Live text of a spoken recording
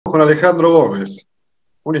con Alejandro Gomez,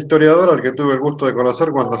 un historiador al que tuve el gusto de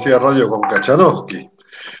conocer cuando hacía radio con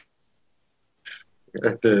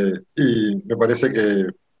𝗂𝗏𝗏𝗂𝗏𝗏𝗏𝗏. Y me parece que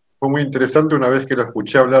fue muy interesante una vez que lo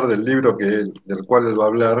escuché hablar del libro del cual él va a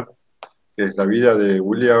hablar, que es la vida de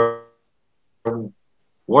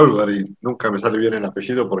𝗦𝗲𝗴𝗂𝗀𝗂𝗏𝗏𝗏𝗏. Nunca me sale bien el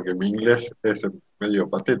apellido porque mi inglés es medio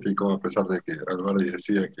patético, a pesar de que Alberdi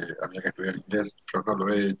decía que había que estudiar inglés. Yo no lo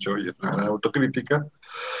he hecho y es una gran autocrítica.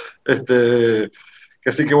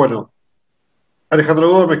 Así que bueno, Alejandro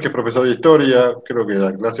Gómez, que es profesor de historia, creo que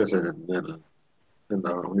da clases en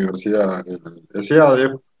la universidad, en el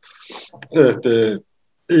𝗬𝗏𝗴𝗂𝗀𝗏𝗏𝗏.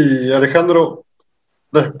 Y Alejandro,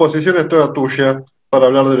 la exposición es toda tuya para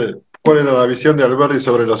hablar de cuál era la visión de Alberdi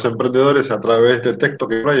sobre los emprendedores a través de este texto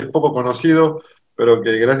que por ahí es poco conocido, pero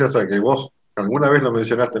que gracias a que vos alguna vez lo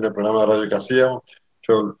mencionaste en el programa de radio que hacíamos,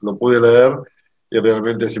 yo lo pude leer y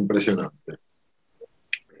realmente es impresionante.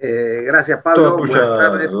 Gracias, Toda Pablo. tuya Buenas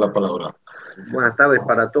tardes. la palabra. Buenas tardes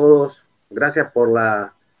para todos. Gracias por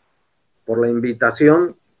la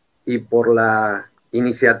invitación y por la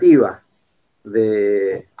iniciativa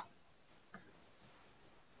de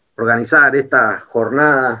organizar esta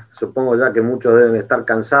jornada. Supongo ya que muchos deben estar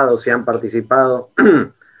cansados si han participado.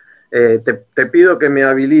 Te pido que me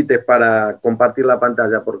habilites para compartir la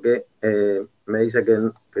pantalla porque me dice que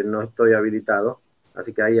no estoy habilitado.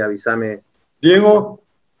 Así que ahí avísame. Diego,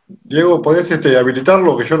 ¿podés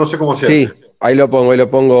habilitarlo? Que yo no sé cómo se hace. Sí, ahí lo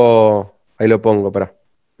pongo, pará.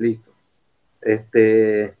 Listo.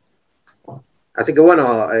 Así que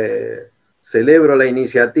bueno, celebro la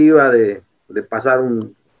iniciativa de pasar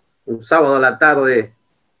un sábado a la tarde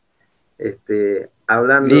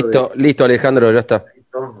hablando Listo, Alejandro, ya está.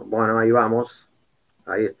 Bueno, ahí vamos.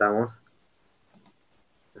 Ahí estamos.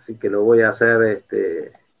 Así que lo voy a hacer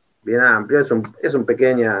bien amplio. Es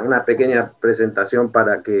una pequeña presentación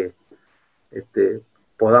para que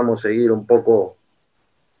podamos seguir un poco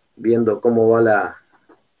viendo cómo va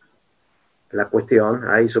la cuestión.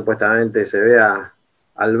 Ahí supuestamente se ve a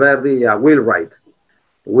Alberdi y a Wheelwright.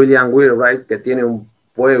 William Wheelwright, que tiene un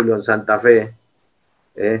pueblo en Santa Fe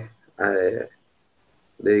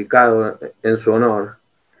dedicado en su honor.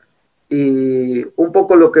 Y un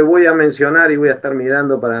poco lo que voy a mencionar, y voy a estar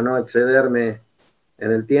mirando para no excederme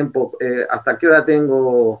en el tiempo. ¿Hasta qué hora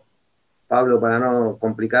tengo, Pablo, para no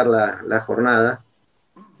complicar la jornada?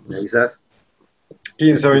 ¿Me avisas?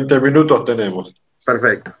 15 o 20 minutos tenemos.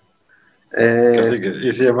 Perfecto. Así que,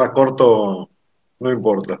 y si es más corto, no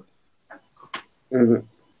importa.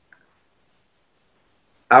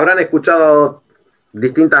 Habrán escuchado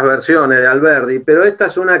distintas versiones de Alberdi, pero esta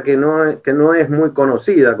es una que no es muy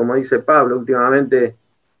conocida, como dice Pablo. Últimamente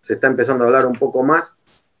se está empezando a hablar un poco más,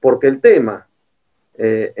 porque el tema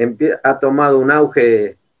ha tomado un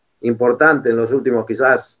auge importante en los últimos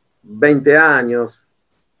quizás 20 años,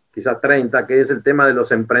 quizás 30, que es el tema de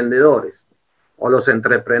los emprendedores o los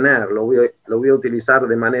entrepreneurs. Lo voy a utilizar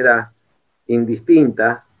de manera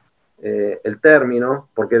indistinta el término,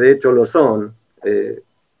 porque de hecho lo son.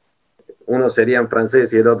 Uno sería en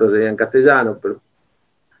francés y el otro sería en castellano, pero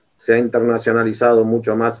se ha internacionalizado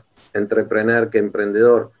mucho más entrepreneur que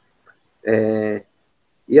emprendedor.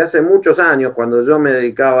 Y hace muchos años, cuando yo me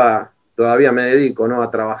dedicaba, todavía me dedico, ¿no?, a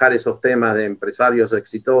trabajar esos temas de empresarios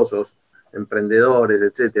exitosos, emprendedores,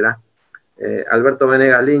 etc., Alberto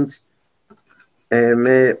Venegas Lynch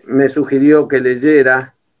me sugirió que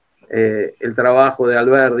leyera el trabajo de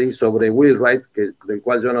Alberdi sobre Wheelwright, del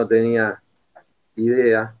cual yo no tenía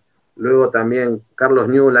idea. Luego también Carlos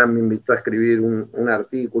Newland me invitó a escribir un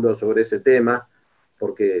artículo sobre ese tema,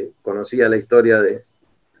 porque conocía la historia de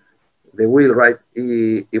Wheelwright,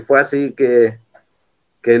 y fue así que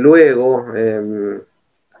luego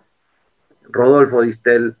Rodolfo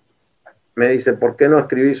Distel me dice: ¿por qué no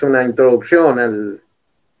escribís una introducción,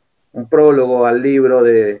 un prólogo al libro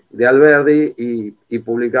de Alberdi, y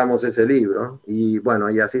publicamos ese libro? Y bueno,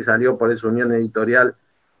 y así salió. Por eso Unión Editorial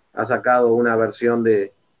ha sacado una versión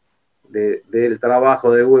del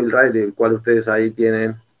trabajo de Wheelwright, del cual ustedes ahí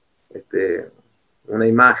tienen una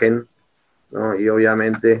imagen, ¿no?, y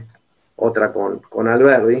obviamente otra con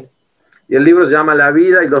Alberdi. Y el libro se llama La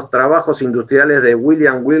vida y los trabajos industriales de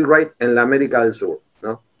William Wheelwright en la América del Sur,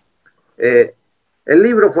 ¿no? El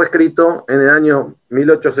libro fue escrito en el año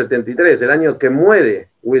 1873, el año que muere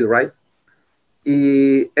Wheelwright,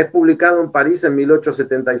 y es publicado en París en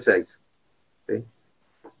 1876. ¿Sí?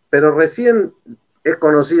 Pero recién es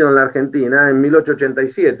conocido en la Argentina en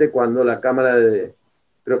 1887, cuando la Cámara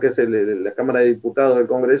creo que es la Cámara de Diputados del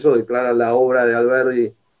Congreso, declara la obra de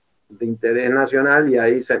Alberdi de interés nacional, y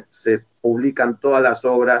ahí se publican todas las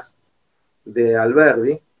obras de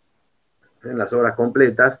Alberdi, en las obras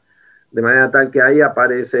completas. de manera tal que ahí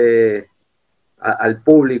aparece al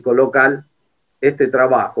público local este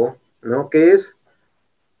trabajo, ¿no? Que es,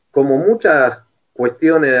 como muchas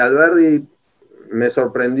cuestiones de Alberdi, me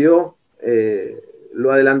sorprendió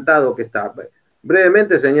lo adelantado que está.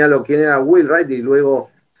 Brevemente señalo quién era Wheelwright y luego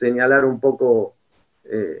señalar un poco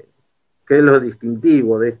qué es lo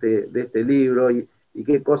distintivo de este libro y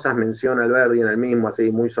qué cosas menciona Alberdi en el mismo,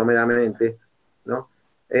 así muy someramente, ¿no?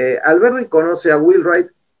 Alberdi conoce a Wheelwright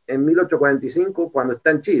en 1845 cuando está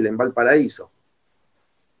en Chile, en Valparaíso.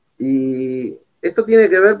 Y esto tiene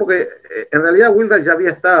que ver porque en realidad Wheelwright ya había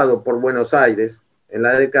estado por Buenos Aires en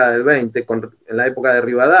la década del 20, en la época de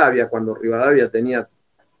Rivadavia, cuando Rivadavia tenía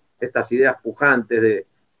estas ideas pujantes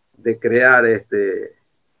de crear, de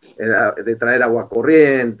traer agua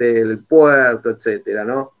corriente, el puerto, etcétera,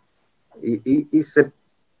 ¿no? Y se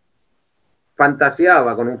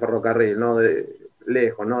fantaseaba con un ferrocarril, ¿no? De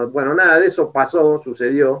lejos, ¿no? Bueno, nada de eso pasó,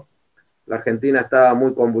 sucedió. La Argentina estaba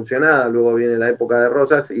muy convulsionada, luego viene la época de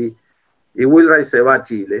Rosas y Wheelwright se va a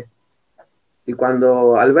Chile. Y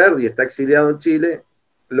cuando Alberdi está exiliado en Chile,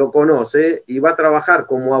 lo conoce y va a trabajar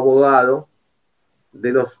como abogado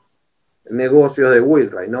de los negocios de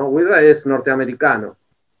Wheelwright, ¿no? Wheelwright es norteamericano,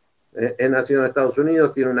 es nacido en Estados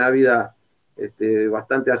Unidos, tiene una vida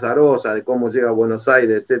bastante azarosa de cómo llega a Buenos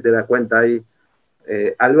Aires, etcétera, cuenta ahí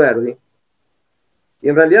Alberdi. Y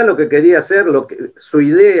en realidad lo que quería hacer, su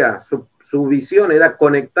idea, su visión era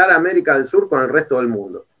conectar a América del Sur con el resto del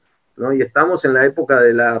mundo, ¿no? Y estamos en la época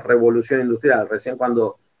de la revolución industrial, recién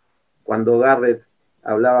cuando Garrett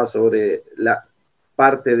hablaba sobre la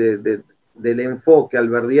parte del enfoque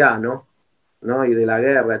alberdiano, ¿no? Y de la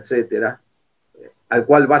guerra, etcétera, al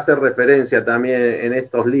cual va a hacer referencia también en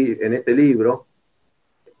este libro.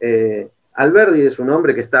 Alberdi es un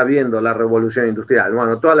hombre que está viendo la revolución industrial,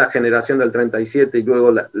 bueno, toda la generación del 37 y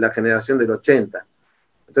luego la generación del 80.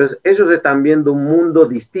 Entonces, ellos están viendo un mundo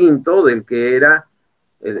distinto del que era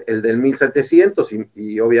el del 1700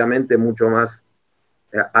 y obviamente mucho más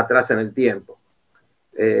atrás en el tiempo.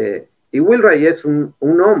 Y Wheelwright es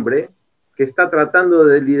un hombre que está tratando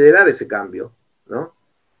de liderar ese cambio, ¿no?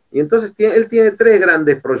 Y entonces él tiene tres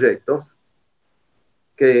grandes proyectos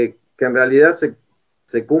que en realidad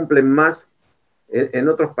se cumplen más en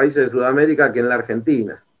otros países de Sudamérica que en la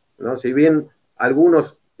Argentina, ¿no? Si bien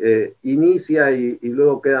algunos inicia y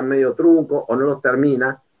luego quedan medio trunco o no los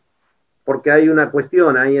termina, porque hay una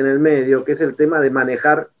cuestión ahí en el medio que es el tema de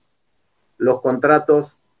manejar los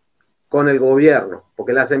contratos con el gobierno,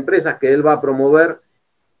 porque las empresas que él va a promover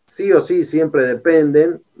sí o sí siempre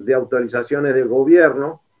dependen de autorizaciones del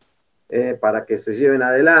gobierno para que se lleven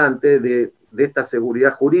adelante, de esta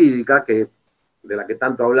seguridad jurídica de la que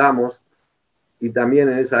tanto hablamos, y también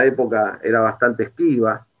en esa época era bastante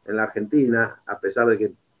esquiva en la Argentina, a pesar de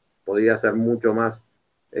que podía ser mucho más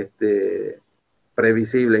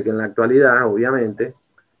previsible que en la actualidad, obviamente.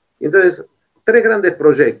 Y entonces, tres grandes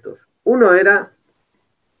proyectos. Uno era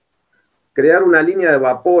crear una línea de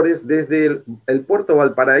vapores desde el puerto de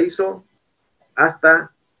Valparaíso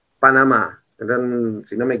hasta Panamá. Eran,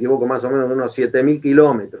 si no me equivoco, más o menos unos 7.000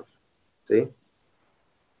 kilómetros, ¿sí?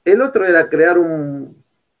 El otro era crear un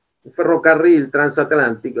ferrocarril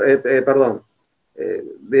transatlántico,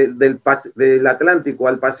 del Atlántico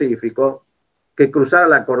al Pacífico, que cruzara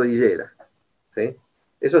la cordillera, ¿sí?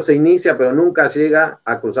 Eso se inicia, pero nunca llega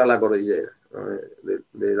a cruzar la cordillera, ¿no?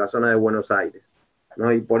 de la zona de Buenos Aires,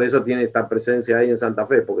 ¿no? Y por eso tiene esta presencia ahí en Santa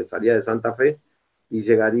Fe, porque salía de Santa Fe y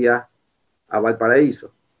llegaría a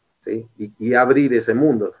Valparaíso, ¿sí? Y abrir ese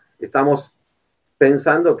mundo. Estamos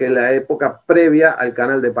pensando que es la época previa al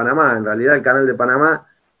Canal de Panamá. En realidad el Canal de Panamá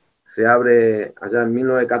se abre allá en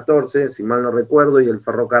 1914, si mal no recuerdo, y el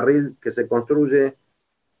ferrocarril que se construye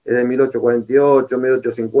es de 1848,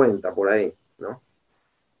 1850, por ahí, ¿no?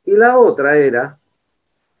 Y la otra era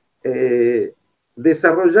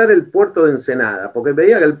desarrollar el puerto de Ensenada, porque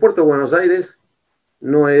veía que el puerto de Buenos Aires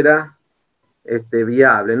no era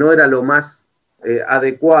viable, no era lo más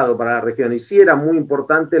adecuado para la región, y sí era muy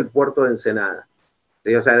importante el puerto de Ensenada.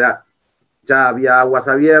 ¿Sí? O sea, ya había aguas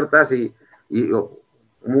abiertas y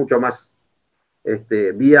mucho más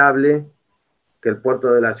viable que el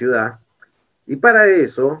puerto de la ciudad. Y para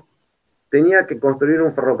eso tenía que construir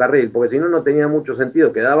un ferrocarril, porque si no, no tenía mucho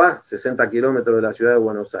sentido. Quedaba 60 kilómetros de la ciudad de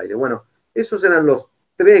Buenos Aires. Bueno, esos eran los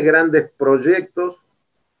tres grandes proyectos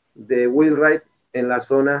de Wheelwright en la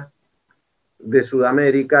zona de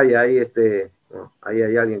Sudamérica, y ahí, bueno, ahí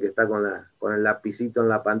hay alguien que está con el lapicito en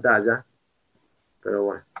la pantalla, pero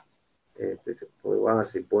bueno, voy a ver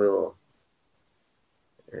si puedo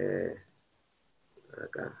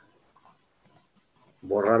acá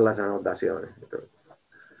borrar las anotaciones.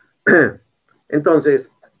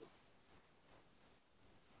 Entonces,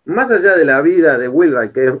 más allá de la vida de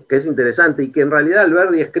𝗦𝗂𝗴𝗂𝗀𝗀𝗀, que es interesante y que en realidad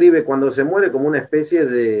Alberdi escribe cuando se muere como una especie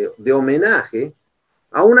de homenaje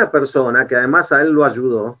a una persona que además a él lo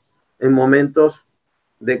ayudó en momentos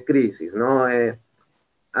de crisis, ¿no?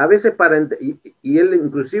 A veces y él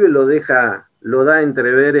inclusive lo da a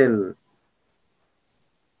entrever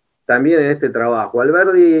también en este trabajo.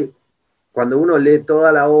 Alberdi, cuando uno lee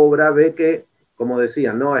toda la obra, ve que, como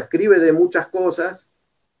decía, ¿no? Escribe de muchas cosas,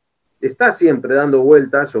 está siempre dando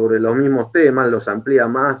vueltas sobre los mismos temas, los amplía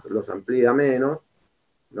más, los amplía menos,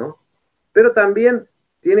 ¿no? Pero también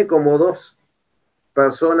tiene como dos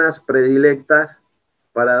personas predilectas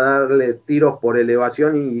para darle tiros por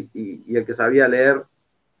elevación y el que sabía leer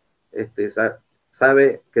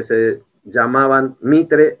sabe que se llamaban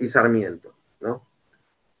Mitre y Sarmiento, ¿no?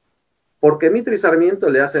 Porque Mitre y Sarmiento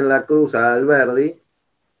le hacen la cruz a Alberdi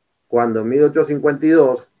cuando en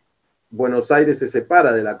 1852 Buenos Aires se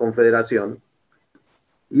separa de la Confederación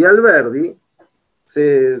y Alberdi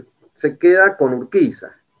se queda con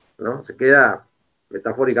Urquiza, ¿no? Se queda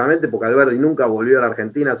metafóricamente porque Alberdi nunca volvió a la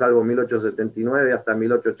Argentina salvo en 1879 hasta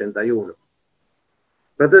 1881.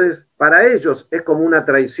 Pero entonces, para ellos es como una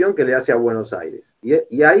traición que le hace a Buenos Aires.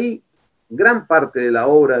 Y ahí gran parte de la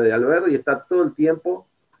obra de Alberdi está todo el tiempo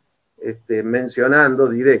mencionando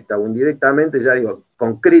directa o indirectamente, ya digo,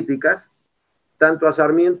 con críticas, tanto a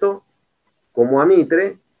Sarmiento como a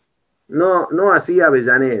Mitre, no así a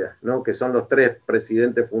Avellaneda, ¿no? Que son los tres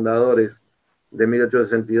presidentes fundadores de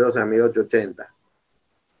 1862 a 1880.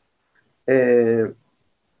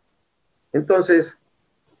 Entonces,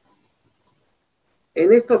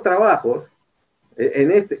 en estos trabajos,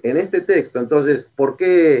 en este texto, entonces, ¿por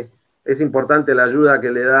qué es importante la ayuda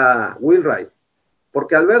que le da 𝗦𝗂𝗴𝗂𝗀𝗀𝗀𝗀?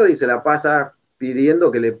 Porque Alberdi se la pasa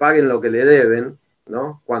pidiendo que le paguen lo que le deben,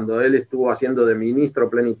 ¿no? Cuando él estuvo haciendo de ministro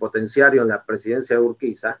plenipotenciario en la presidencia de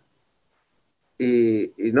Urquiza,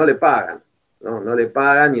 y no le pagan, ¿no? No le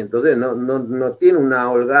pagan, y entonces no tiene una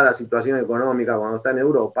holgada situación económica cuando está en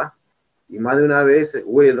Europa, y más de una vez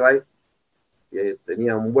𝗦𝗂𝗴𝗂𝗀𝗀𝗀𝗀, que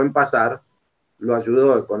tenía un buen pasar, lo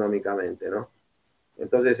ayudó económicamente, ¿no?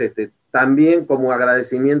 Entonces, también como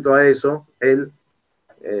agradecimiento a eso, él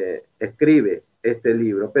escribe este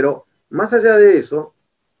libro. Pero más allá de eso,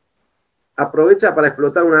 aprovecha para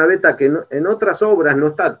explotar una beta que en otras obras no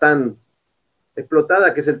está tan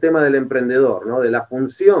explotada, que es el tema del emprendedor, ¿no? De la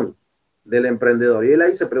función del emprendedor. Y él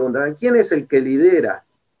ahí se pregunta, ¿quién es el que lidera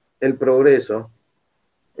el progreso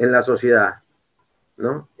en la sociedad?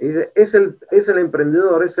 ¿No? Y dice, es el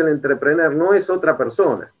emprendedor, es el entrepreneur, no es otra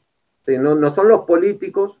persona. ¿Sí? No son los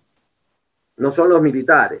políticos, no son los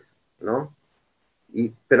militares, ¿no?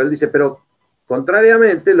 Pero él dice, pero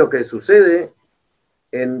contrariamente lo que sucede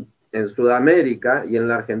en Sudamérica y en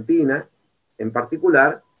la Argentina en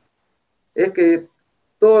particular, es que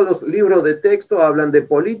todos los libros de texto hablan de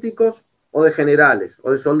políticos o de generales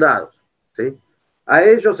o de soldados, ¿sí? A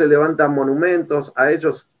ellos se levantan monumentos, a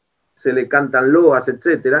ellos se le cantan loas,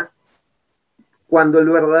 etc. Cuando el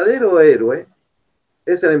verdadero héroe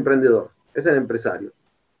es el emprendedor, es el empresario.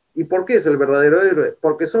 ¿Y por qué es el verdadero héroe?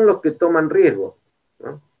 Porque son los que toman riesgo,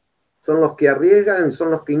 ¿no? Son los que arriesgan y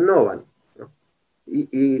son los que innovan, ¿no?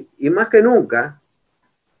 Y más que nunca,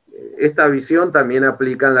 esta visión también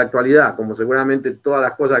aplica en la actualidad, como seguramente todas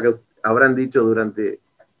las cosas que habrán dicho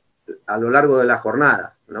a lo largo de la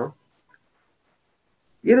jornada, ¿no?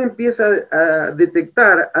 Y él empieza a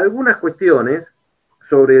detectar algunas cuestiones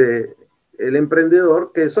sobre el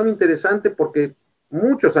emprendedor que son interesantes porque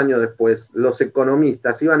muchos años después los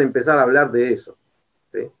economistas iban a empezar a hablar de eso,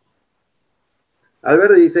 ¿sí?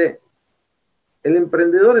 Alberdi dice, el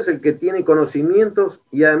emprendedor es el que tiene conocimientos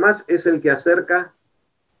y además es el que acerca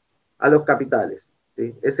a los capitales,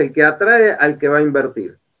 ¿sí? Es el que atrae al que va a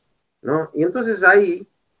invertir, ¿no? Y entonces ahí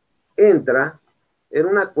entra en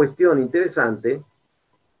una cuestión interesante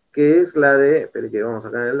que es la de, espere que vamos a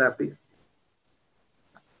sacar el lápiz,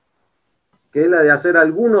 que es la de hacer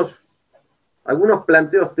algunos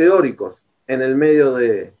planteos teóricos en el medio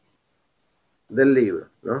del libro,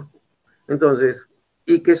 ¿no? Entonces,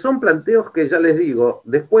 y que son planteos que ya les digo,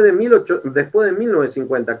 después de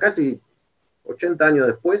 1950, casi 80 años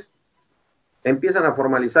después, empiezan a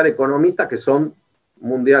formalizar economistas que son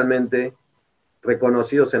mundialmente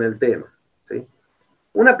reconocidos en el tema, ¿sí?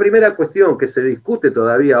 Una primera cuestión que se discute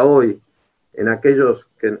todavía hoy en aquellos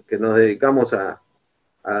que nos dedicamos a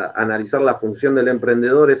analizar la función del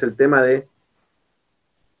emprendedor es el tema de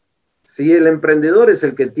si el emprendedor es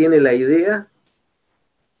el que tiene la idea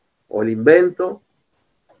o el invento,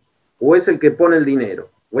 o es el que pone el dinero,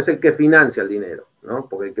 o es el que financia el dinero, ¿no?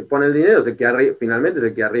 Porque el que pone el dinero finalmente es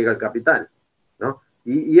el que arriesga el capital, ¿no?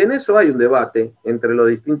 Y en eso hay un debate entre los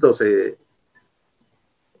distintos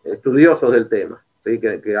estudiosos del tema, ¿sí?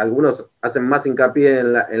 Que algunos hacen más hincapié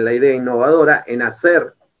en la idea innovadora,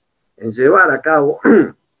 en llevar a cabo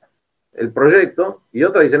el proyecto, y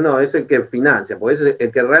otros dicen, no, es el que financia, porque es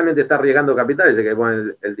el que realmente está arriesgando capital, es el que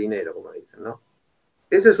pone el dinero, como dicen, ¿no?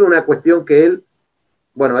 Esa es una cuestión que él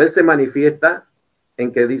se manifiesta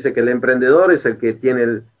en que dice que el emprendedor es el que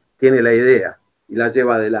tiene la idea y la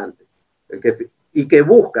lleva adelante, y que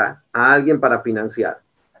busca a alguien para financiar.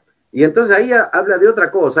 Y entonces ahí habla de otra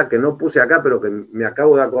cosa que no puse acá, pero que me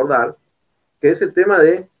acabo de acordar, que es el tema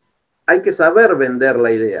de hay que saber vender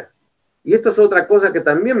la idea. Y esto es otra cosa que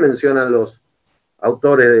también mencionan los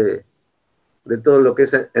autores de todo lo que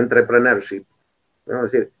es entrepreneurship, ¿no?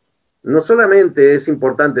 Es decir, no solamente es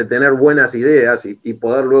importante tener buenas ideas y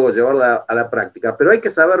poder luego llevarla a la práctica, pero hay que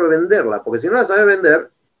saber venderla, porque si no la sabes vender,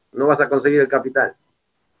 no vas a conseguir el capital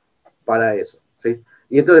para eso, ¿sí?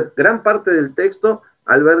 Y entonces, gran parte del texto,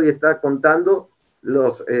 Alberdi está contando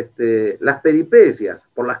las peripecias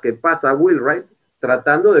por las que pasa Wheelwright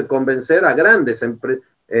tratando de convencer a grandes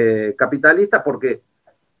capitalistas, porque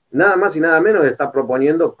nada más y nada menos está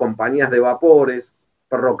proponiendo compañías de vapores,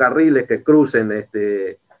 ferrocarriles que crucen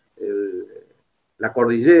la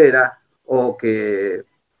cordillera, o que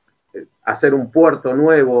hacer un puerto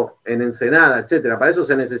nuevo en Ensenada, etcétera. Para eso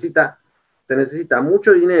se necesita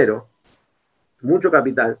mucho dinero, mucho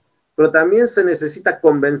capital, pero también se necesita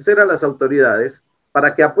convencer a las autoridades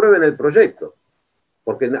para que aprueben el proyecto.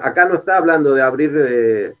 Porque acá no está hablando de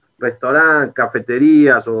abrir restaurantes,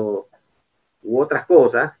 cafeterías u otras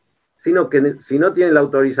cosas, sino que si no tiene la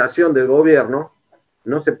autorización del gobierno,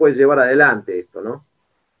 no se puede llevar adelante esto, ¿no?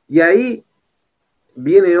 Y ahí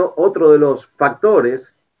viene otro de los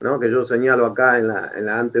factores, ¿no?, que yo señalo acá en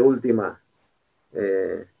la anteúltima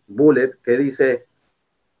bullet, que dice,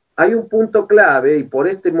 hay un punto clave, y por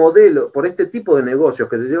este modelo, por este tipo de negocios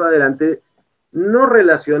que se lleva adelante, no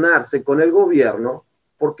relacionarse con el gobierno,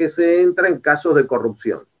 porque se entra en casos de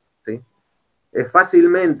corrupción, ¿sí?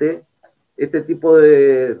 Fácilmente este tipo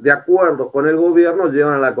de acuerdos con el gobierno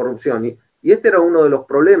llevan a la corrupción. Y este era uno de los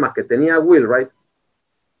problemas que tenía Wheelwright.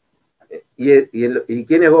 ¿Y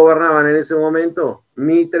quiénes gobernaban en ese momento?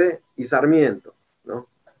 Mitre y Sarmiento, ¿no?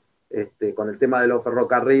 Con el tema de los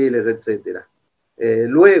ferrocarriles, etc.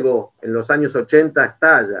 Luego, en los años 80,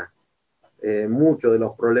 estalla muchos de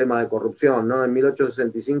los problemas de corrupción, ¿no? En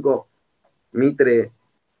 1865, Mitre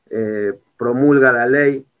promulga la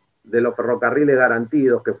ley de los ferrocarriles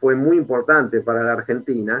garantidos, que fue muy importante para la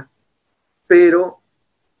Argentina, pero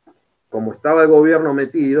como estaba el gobierno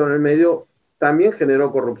metido en el medio, también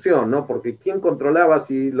generó corrupción, ¿no? Porque ¿quién controlaba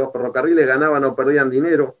si los ferrocarriles ganaban o perdían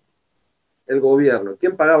dinero? El gobierno.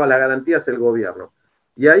 ¿Quién pagaba las garantías? El gobierno.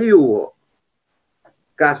 Y ahí hubo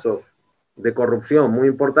casos de corrupción muy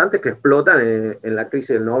importantes que explotan en la crisis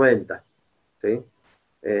del 90, ¿sí?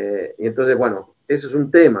 Y entonces, bueno, ese es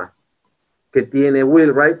un tema que tiene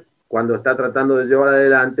Wheelwright cuando está tratando de llevar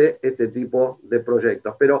adelante este tipo de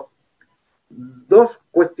proyectos. Pero dos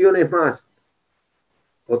cuestiones más,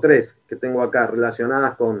 o tres, que tengo acá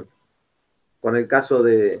relacionadas con el caso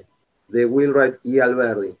de Wheelwright y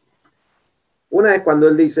Alberdi. Una es cuando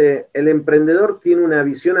él dice, el emprendedor tiene una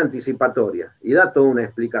visión anticipatoria, y da toda una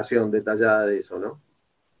explicación detallada de eso, ¿no?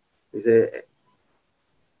 Dice,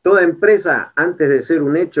 toda empresa, antes de ser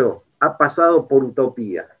un hecho, ha pasado por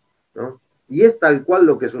utopía, ¿no? Y es tal cual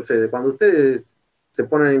lo que sucede. Cuando ustedes se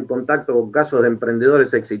ponen en contacto con casos de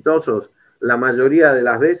emprendedores exitosos, la mayoría de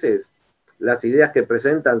las veces las ideas que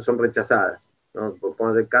presentan son rechazadas, ¿no?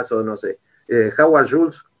 Por el caso, no sé, Howard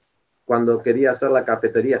Schultz, cuando quería hacer la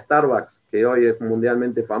cafetería Starbucks, que hoy es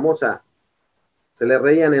mundialmente famosa, se le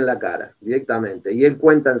reían en la cara directamente. Y él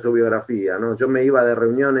cuenta en su biografía, ¿no? Yo me iba de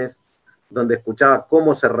reuniones donde escuchaba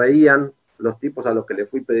cómo se reían los tipos a los que le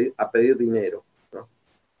fui a pedir dinero, ¿no?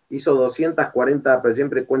 Hizo 240, pero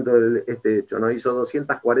siempre cuento este hecho, ¿no? Hizo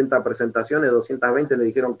 240 presentaciones, 220 le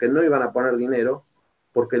dijeron que no iban a poner dinero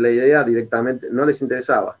porque la idea directamente no les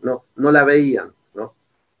interesaba, no la veían, ¿no?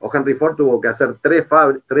 O Henry Ford tuvo que hacer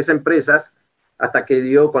tres empresas hasta que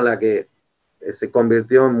dio con la que se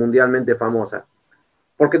convirtió en mundialmente famosa.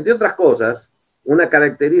 Porque, entre otras cosas, una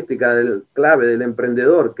característica clave del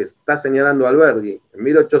emprendedor que está señalando Alberdi en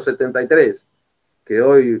 1873, que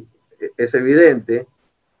hoy es evidente,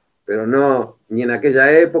 pero no ni en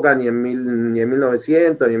aquella época, ni en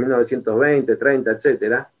 1900, ni en 1920, 30,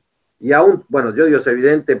 etcétera. Y aún, bueno, yo digo es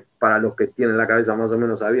evidente para los que tienen la cabeza más o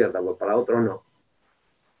menos abierta, porque para otros no.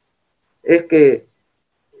 Es que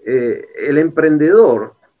el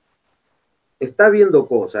emprendedor está viendo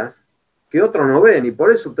cosas que otros no ven, y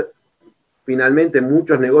por eso finalmente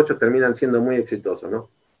muchos negocios terminan siendo muy exitosos, ¿no?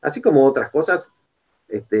 Así como otras cosas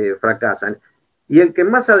fracasan. Y el que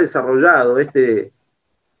más ha desarrollado este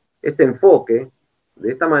enfoque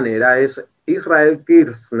de esta manera es Israel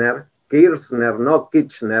Kirzner, no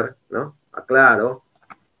Kirchner, ¿no? Aclaro.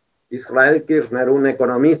 Israel Kirzner, un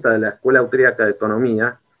economista de la Escuela Austríaca de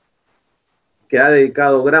Economía, que ha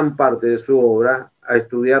dedicado gran parte de su obra a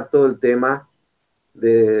estudiar todo el tema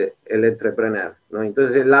del entrepreneur, ¿no?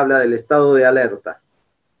 Entonces él habla del estado de alerta.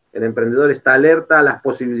 El emprendedor está alerta a las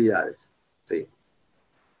posibilidades, ¿sí?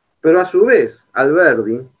 Pero a su vez,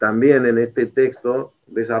 Alberdi también en este texto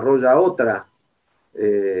desarrolla otra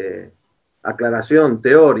aclaración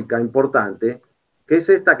teórica importante, que es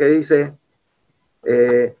esta que dice,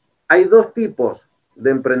 hay dos tipos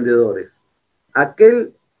de emprendedores.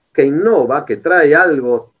 Aquel que innova, que trae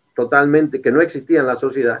algo totalmente que no existía en la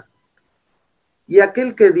sociedad, y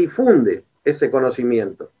aquel que difunde ese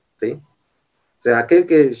conocimiento, ¿sí? O sea, aquel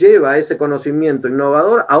que lleva ese conocimiento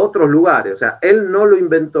innovador a otros lugares. O sea, él no lo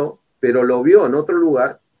inventó, pero lo vio en otro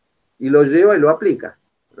lugar y lo lleva y lo aplica,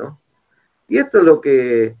 ¿no? Y esto es lo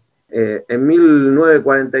que en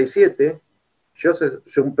 1947 Joseph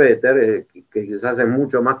Schumpeter, que quizás es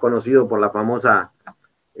mucho más conocido por la famosa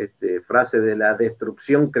frase de la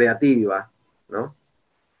destrucción creativa, ¿no?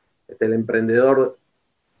 El emprendedor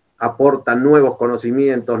aporta nuevos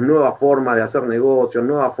conocimientos, nuevas formas de hacer negocios,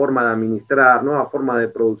 nuevas formas de administrar, nuevas formas de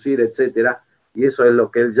producir, etcétera, y eso es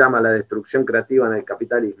lo que él llama la destrucción creativa en el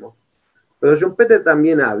capitalismo. Pero Schumpeter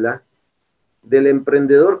también habla del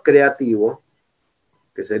emprendedor creativo,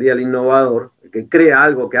 que sería el innovador, el que crea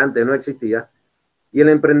algo que antes no existía, y el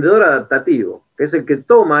emprendedor adaptativo, que es el que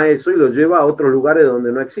toma eso y lo lleva a otros lugares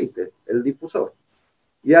donde no existe, el difusor.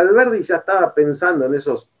 Y Alberdi ya estaba pensando en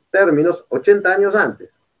esos términos 80 años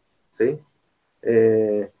antes, ¿sí?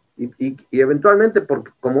 Y eventualmente,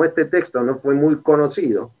 porque como este texto no fue muy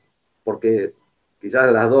conocido, porque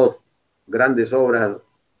quizás las dos grandes obras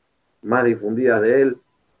más difundidas de él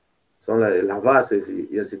son las bases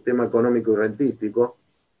y el sistema económico y rentístico,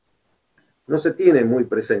 no se tiene muy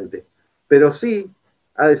presente, pero sí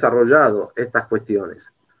ha desarrollado estas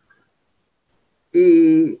cuestiones.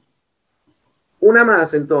 Y una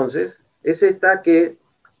más, entonces, es esta que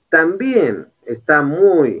también está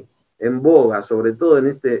muy en boga, sobre todo en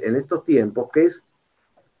estos tiempos, que es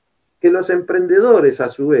que los emprendedores, a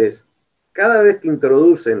su vez, cada vez que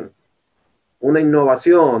introducen una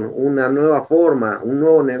innovación, una nueva forma, un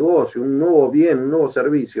nuevo negocio, un nuevo bien, un nuevo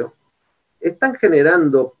servicio, están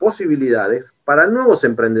generando posibilidades para nuevos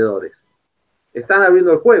emprendedores. Están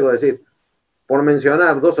abriendo el juego, es decir, por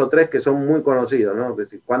mencionar dos o tres que son muy conocidos, ¿no? Es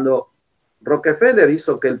decir, cuando Rockefeller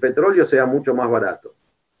hizo que el petróleo sea mucho más barato,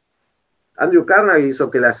 Andrew Carnegie hizo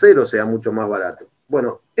que el acero sea mucho más barato.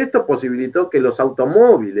 Bueno, esto posibilitó que los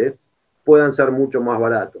automóviles puedan ser mucho más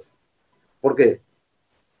baratos. ¿Por qué?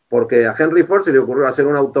 Porque a Henry Ford se le ocurrió hacer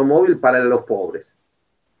un automóvil para los pobres.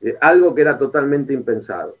 Algo que era totalmente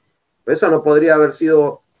impensado. Pero eso no podría haber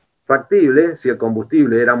sido factible si el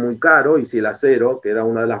combustible era muy caro y si el acero, que era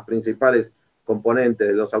una de las principales componentes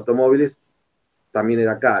de los automóviles, también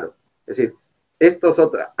era caro. Es decir, estos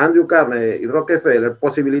otros, Andrew Carnegie y Rockefeller,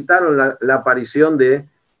 posibilitaron la aparición de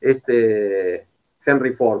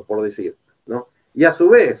Henry Ford, por decir, ¿no? Y a su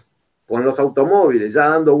vez, con los automóviles ya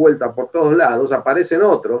dando vuelta por todos lados, aparecen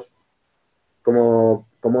otros, como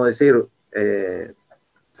decir,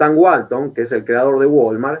 Sam Walton, que es el creador de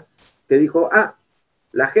Walmart, que dijo,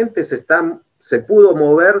 la gente se pudo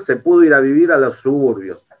mover, se pudo ir a vivir a los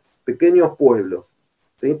suburbios, pequeños pueblos,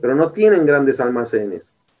 ¿sí? Pero no tienen grandes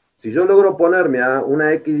almacenes. Si yo logro ponerme a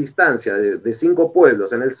una equidistancia de 5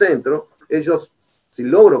 pueblos en el centro, si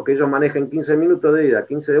logro que ellos manejen 15 minutos de ida,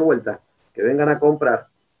 15 de vuelta, que vengan a comprar,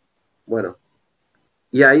 bueno,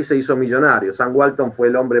 y ahí se hizo millonario. Sam Walton fue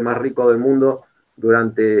el hombre más rico del mundo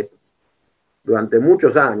durante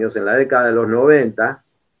muchos años, en la década de los 90,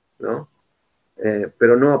 ¿no?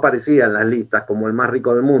 Pero no aparecía en las listas como el más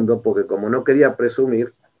rico del mundo, porque como no quería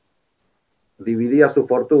presumir, dividía su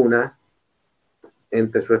fortuna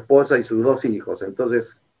entre su esposa y sus 2 hijos.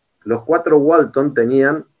 Entonces, los 4 Walton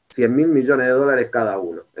tenían 100.000 millones de dólares cada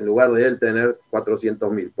uno, en lugar de él tener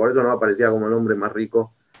 400.000. Por eso no aparecía como el hombre más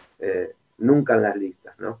rico nunca en las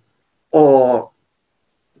listas, ¿no? O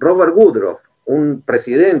Robert Woodruff, un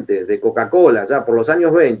presidente de Coca-Cola ya por los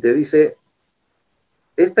años 20, dice,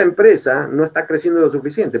 esta empresa no está creciendo lo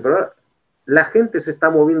suficiente, pero la gente se está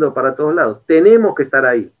moviendo para todos lados. Tenemos que estar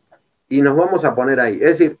ahí y nos vamos a poner ahí.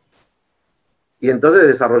 Es decir, y entonces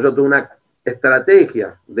desarrolló toda una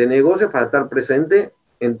estrategia de negocios para estar presente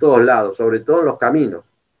en todos lados, sobre todo en los caminos,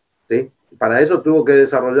 ¿sí? Para eso tuvo que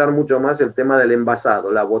desarrollar mucho más el tema del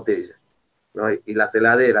envasado, la botella, ¿no? Y las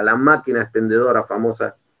heladeras, la máquina expendedora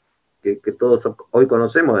famosa que todos hoy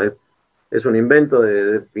conocemos, es un invento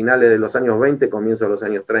de finales de los años 20, comienzo de los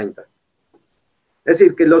años 30. Es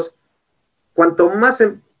decir, que cuanto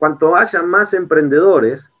haya más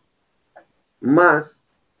emprendedores va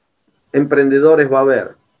a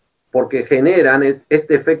haber, porque generan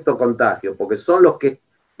este efecto contagio, porque son los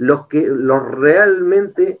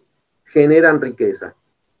realmente generan riqueza.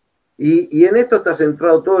 Y en esto está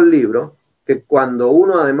centrado todo el libro, que cuando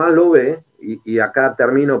uno además lo ve, y acá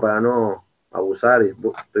termino para no abusar,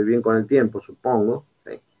 estoy bien con el tiempo, supongo,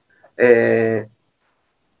 ¿sí?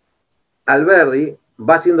 Alberdi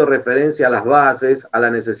va haciendo referencia a las bases, a la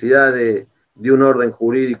necesidad de un orden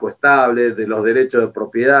jurídico estable, de los derechos de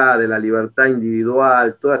propiedad, de la libertad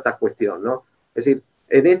individual, toda esta cuestión, ¿no? Es decir,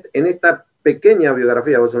 en esta pequeña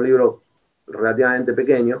biografía, es un libro relativamente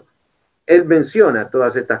pequeño, él menciona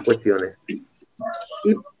todas estas cuestiones.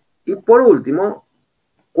 Y por último,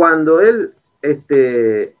 cuando él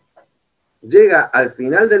llega al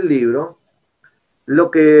final del libro, lo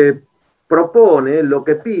que propone, lo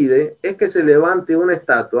que pide, es que se levante una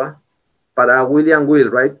estatua para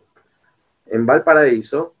𝗦𝗲𝗴𝗂𝗀𝗀𝗀𝗀 en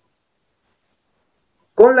Valparaíso,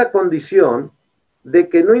 con la condición de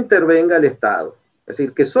que no intervenga el Estado. Es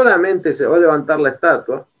decir, que solamente se va a levantar la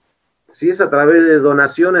estatua si es a través de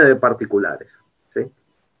donaciones de particulares, ¿sí?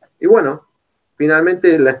 Y bueno,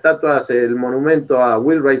 finalmente la estatua, el monumento a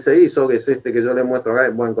𝗦𝗲𝗴𝗂𝗀𝗀𝗀 se hizo, que es este que yo le muestro acá.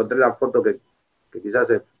 Bueno, encontré la foto que quizás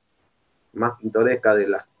es más pintoresca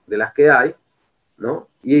de las que hay, ¿no?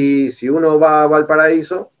 Y si uno va a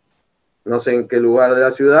Valparaíso, no sé en qué lugar de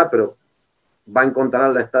la ciudad, pero va a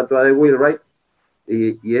encontrar la estatua de 𝗦𝗲𝗴𝗀𝗀𝗀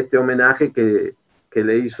y este homenaje que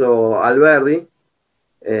le hizo Alberdi,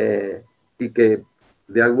 y que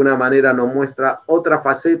de alguna manera nos muestra otra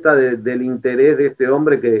faceta del interés de este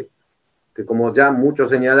hombre que como ya muchos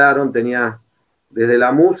señalaron, tenía desde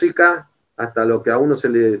la música hasta lo que a uno se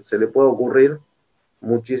le puede ocurrir,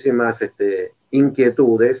 muchísimas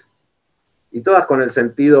inquietudes, y todas con el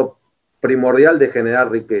sentido primordial de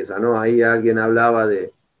generar riqueza, ¿no? Ahí alguien hablaba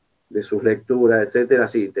de sus lecturas, etcétera.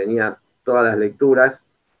 Sí, tenía todas las lecturas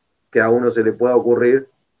que a uno se le pueda ocurrir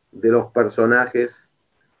de los personajes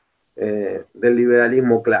del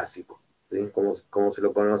liberalismo clásico, ¿sí? Como se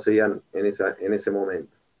lo conocían en ese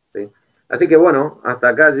momento, ¿sí? Así que bueno, hasta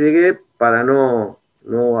acá llegué para no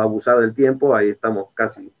abusar del tiempo. Ahí estamos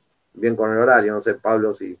casi bien con el horario. No sé,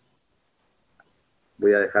 Pablo, si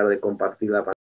voy a dejar de compartir la pantalla.